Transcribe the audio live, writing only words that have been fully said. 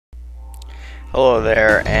Hello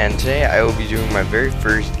there, and today I will be doing my very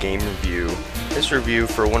first game review. This review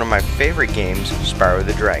for one of my favorite games, Spyro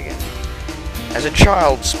the Dragon. As a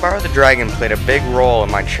child, Spyro the Dragon played a big role in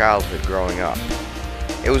my childhood growing up.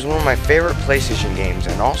 It was one of my favorite PlayStation games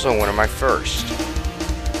and also one of my first.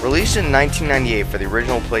 Released in 1998 for the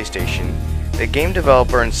original PlayStation, the game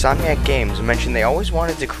developer Insomniac Games mentioned they always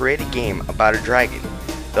wanted to create a game about a dragon.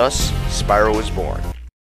 Thus, Spyro was born.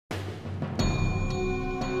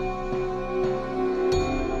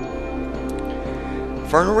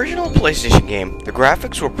 For an original PlayStation game, the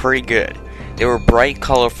graphics were pretty good. They were bright,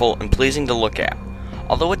 colorful, and pleasing to look at.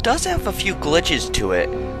 Although it does have a few glitches to it,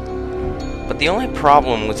 but the only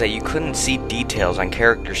problem was that you couldn't see details on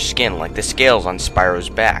characters' skin like the scales on Spyro's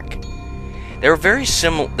back. They were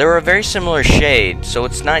a very similar shade, so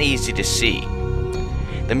it's not easy to see.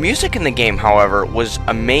 The music in the game, however, was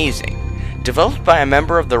amazing. Developed by a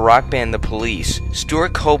member of the rock band The Police,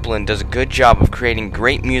 Stuart Copeland does a good job of creating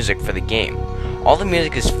great music for the game. All the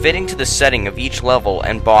music is fitting to the setting of each level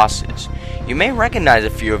and bosses. You may recognize a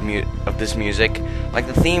few of this music, like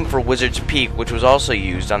the theme for Wizard's Peak, which was also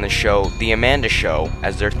used on the show The Amanda Show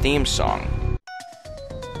as their theme song.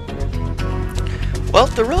 Well,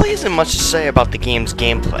 there really isn't much to say about the game's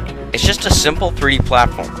gameplay. It's just a simple 3D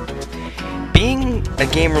platformer. Being a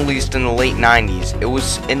game released in the late 90s, it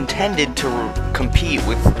was intended to compete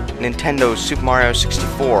with Nintendo's Super Mario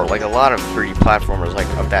 64, like a lot of 3D platformers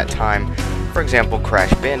of that time. For example,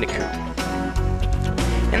 Crash Bandicoot.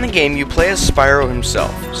 In the game, you play as Spyro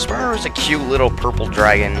himself. Spyro is a cute little purple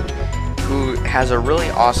dragon who has a really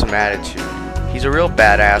awesome attitude. He's a real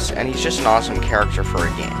badass, and he's just an awesome character for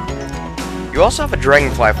a game. You also have a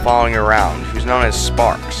dragonfly following you around, who's known as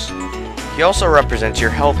Sparks. He also represents your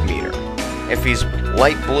health meter. If he's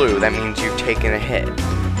light blue, that means you've taken a hit.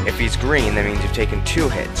 If he's green, that means you've taken 2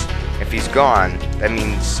 hits. If he's gone, that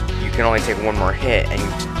means you can only take 1 more hit, and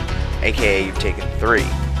aka you've taken 3.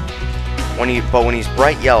 But when he's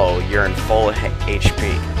bright yellow, you're in full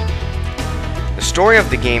HP. The story of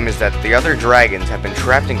the game is that the other dragons have been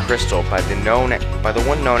trapped in crystal by the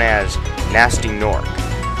one known as Nasty Nork.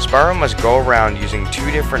 Spyro must go around using 2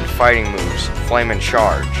 different fighting moves, Flame and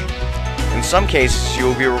Charge. In some cases, you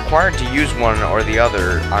will be required to use one or the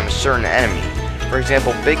other on a certain enemy. For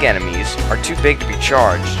example, big enemies are too big to be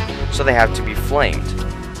charged, so they have to be flamed.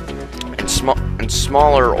 And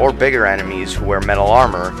smaller or bigger enemies who wear metal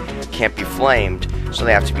armor can't be flamed, so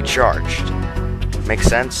they have to be charged. Make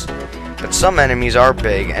sense? But some enemies are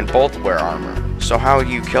big and both wear armor, so how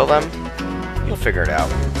you kill them? You'll figure it out.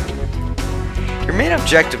 Your main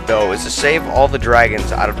objective, though, is to save all the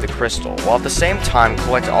dragons out of the crystal, while at the same time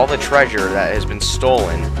collect all the treasure that has been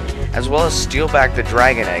stolen, as well as steal back the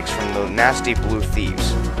dragon eggs from the nasty blue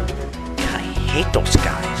thieves. God, I hate those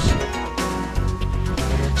guys.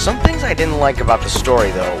 Some things I didn't like about the story,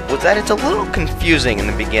 though, was that it's a little confusing in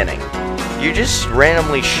the beginning. You're just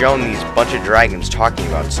randomly shown these bunch of dragons talking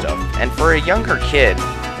about stuff, and for a younger kid,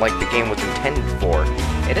 like the game was intended for,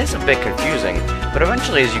 it is a bit confusing, but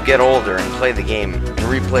eventually as you get older and play the game and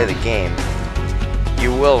replay the game,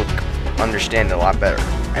 you will understand it a lot better.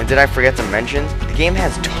 And did I forget to mention, the game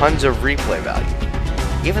has tons of replay value.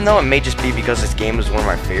 Even though it may just be because this game is one of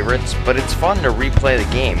my favorites, but it's fun to replay the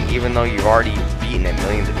game, even though you've already beaten it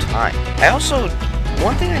millions of times.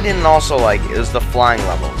 One thing I didn't also like is the flying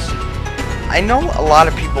levels. I know a lot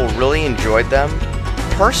of people really enjoyed them.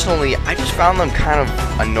 Personally, I just found them kind of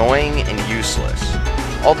annoying and useless.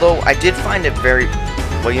 Although, I did find it very...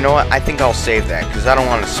 Well, you know what? I think I'll save that, because I don't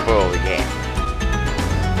want to spoil the game.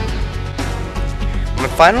 My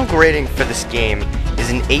final grading for this game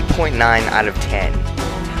is an 8.9 out of 10.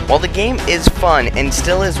 While the game is fun and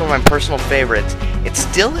still is one of my personal favorites, it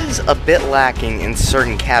still is a bit lacking in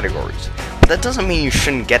certain categories. But that doesn't mean you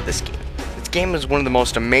shouldn't get this game. This game is one of the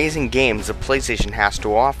most amazing games the PlayStation has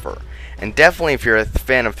to offer. And definitely if you're a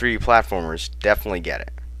fan of 3D platformers, definitely get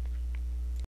it.